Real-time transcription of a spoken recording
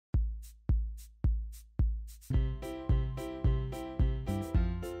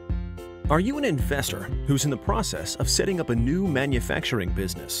Are you an investor who's in the process of setting up a new manufacturing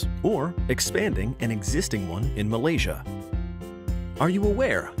business or expanding an existing one in Malaysia? Are you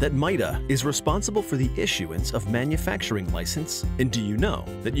aware that MITA is responsible for the issuance of manufacturing license? And do you know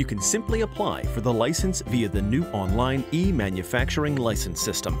that you can simply apply for the license via the new online e-manufacturing license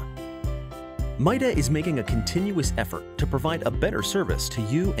system? MITA is making a continuous effort to provide a better service to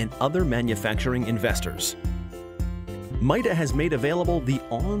you and other manufacturing investors. MITA has made available the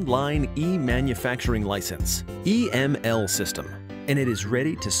Online E-Manufacturing License, EML system, and it is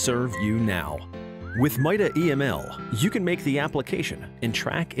ready to serve you now. With MITA EML, you can make the application and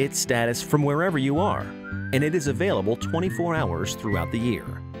track its status from wherever you are, and it is available 24 hours throughout the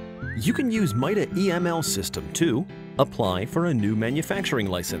year. You can use MITA EML system to apply for a new manufacturing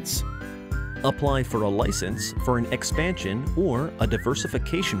license, apply for a license for an expansion or a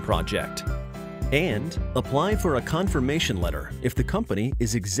diversification project, and apply for a confirmation letter if the company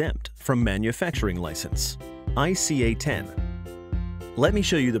is exempt from manufacturing license, ICA 10. Let me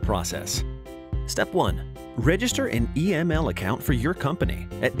show you the process. Step 1. Register an EML account for your company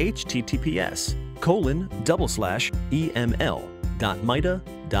at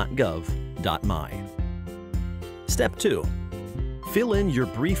https://eml.mita.gov.my. Step 2. Fill in your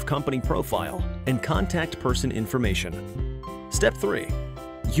brief company profile and contact person information. Step 3.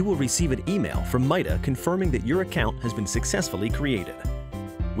 You will receive an email from MITA confirming that your account has been successfully created.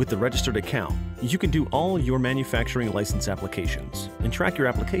 With the registered account, you can do all your manufacturing license applications and track your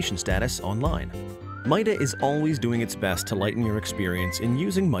application status online. MITA is always doing its best to lighten your experience in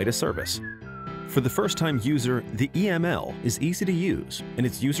using MITA service. For the first-time user, the EML is easy to use and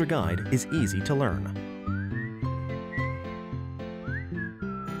its user guide is easy to learn.